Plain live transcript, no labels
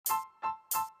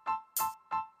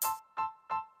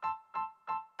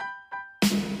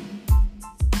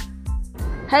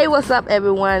Hey, what's up,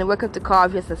 everyone? Welcome to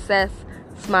Carve Your Success.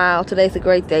 Smile. Today's a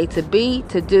great day to be,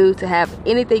 to do, to have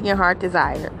anything your heart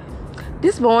desire.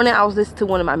 This morning, I was listening to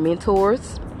one of my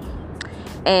mentors,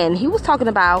 and he was talking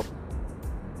about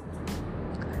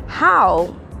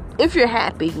how, if you're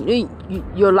happy,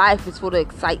 your life is full of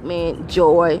excitement,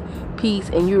 joy, peace,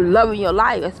 and you're loving your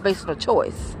life. That's based on a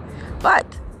choice.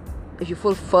 But if you're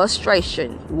full of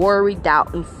frustration, worry,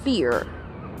 doubt, and fear,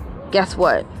 guess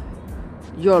what?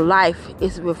 Your life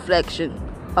is a reflection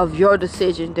of your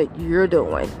decision that you're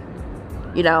doing.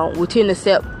 We tend to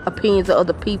accept opinions of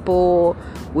other people.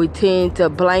 We tend to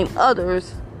blame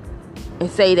others and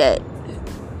say that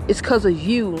it's because of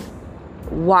you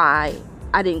why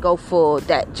I didn't go for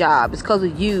that job. It's because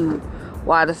of you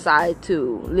why I decided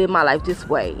to live my life this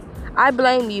way. I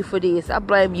blame you for this. I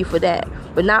blame you for that.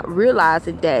 But not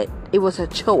realizing that it was a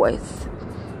choice.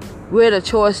 We had a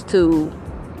choice to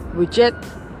reject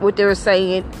what they were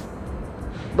saying,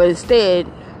 but instead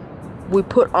we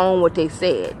put on what they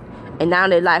said, and now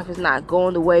their life is not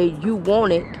going the way you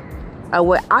wanted or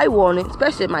what I wanted.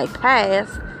 Especially in my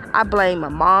past, I blame my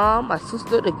mom, my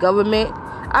sister, the government.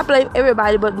 I blame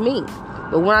everybody but me.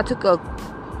 But when I took a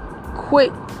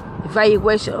quick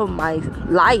evaluation of my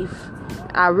life,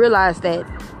 I realized that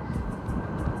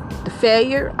the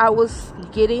failure I was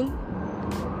getting,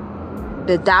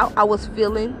 the doubt I was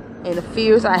feeling, and the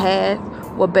fears I had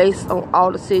were based on all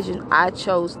decisions I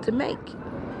chose to make.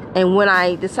 And when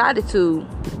I decided to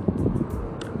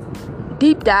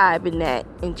deep dive in that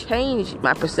and change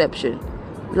my perception,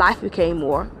 life became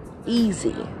more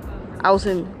easy.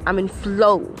 I'm in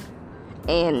flow.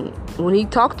 And when he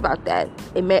talked about that,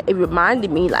 it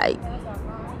reminded me, like,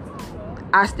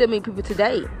 I still meet people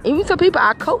today, even some people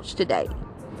I coach today,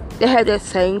 they have that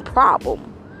same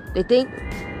problem. They think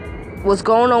what's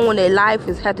going on in their life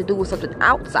had to do with something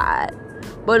outside.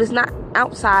 But it's not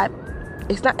outside.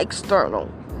 It's not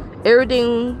external.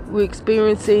 Everything we're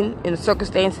experiencing and the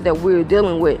circumstances that we're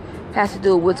dealing with has to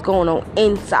do with what's going on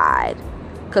inside.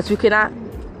 Because we cannot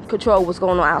control what's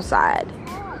going on outside.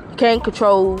 You can't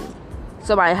control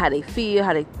somebody, how they feel,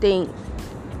 how they think,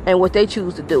 and what they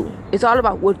choose to do. It's all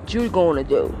about what you're going to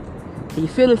do. If you're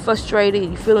feeling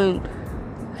frustrated,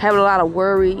 having a lot of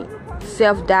worry,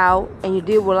 self-doubt, and you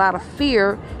deal with a lot of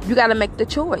fear, you got to make the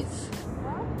choice.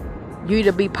 You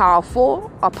either be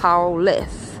powerful or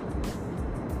powerless.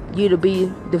 You either be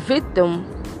the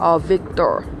victim or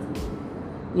victor.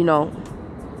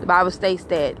 The Bible states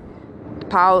that the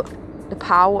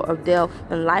power of death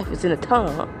and life is in the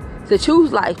tongue. So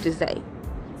choose life today.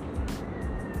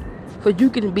 For you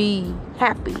can be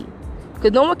happy.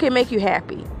 Because no one can make you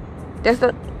happy.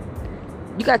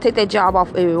 You got to take that job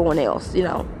off everyone else.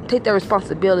 Take that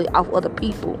responsibility off other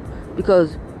people.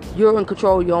 Because you're in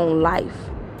control of your own life.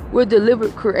 We're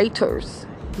deliberate creators,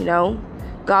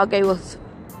 God gave us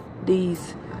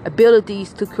these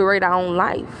abilities to create our own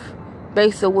life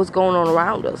based on what's going on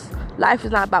around us. Life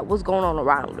is not about what's going on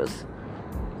around us.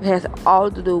 It has all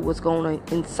to do with what's going on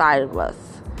inside of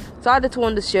us. So I just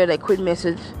wanted to share that quick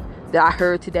message that I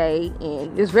heard today.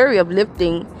 And it's very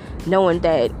uplifting knowing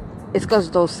that it's because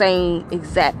of those same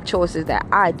exact choices that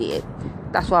I did.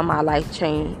 That's why my life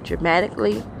changed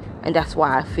dramatically. And that's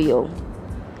why I feel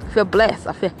blessed.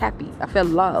 I feel happy. I feel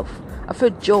love. I feel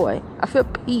joy. I feel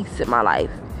peace in my life.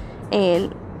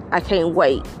 And I can't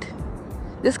wait.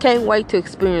 Just can't wait to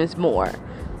experience more.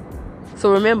 So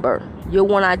remember, you're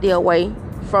one idea away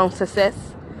from success,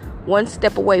 one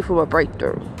step away from a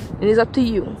breakthrough. And it's up to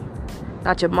you.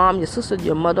 Not your mom, your sister,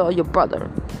 your mother, or your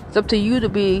brother. It's up to you to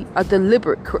be a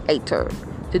deliberate creator,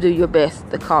 to do your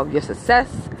best to carve your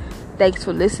success. Thanks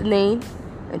for listening,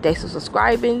 and thanks for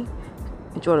subscribing.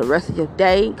 Enjoy the rest of your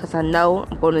day, because I know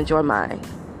I'm going to enjoy mine.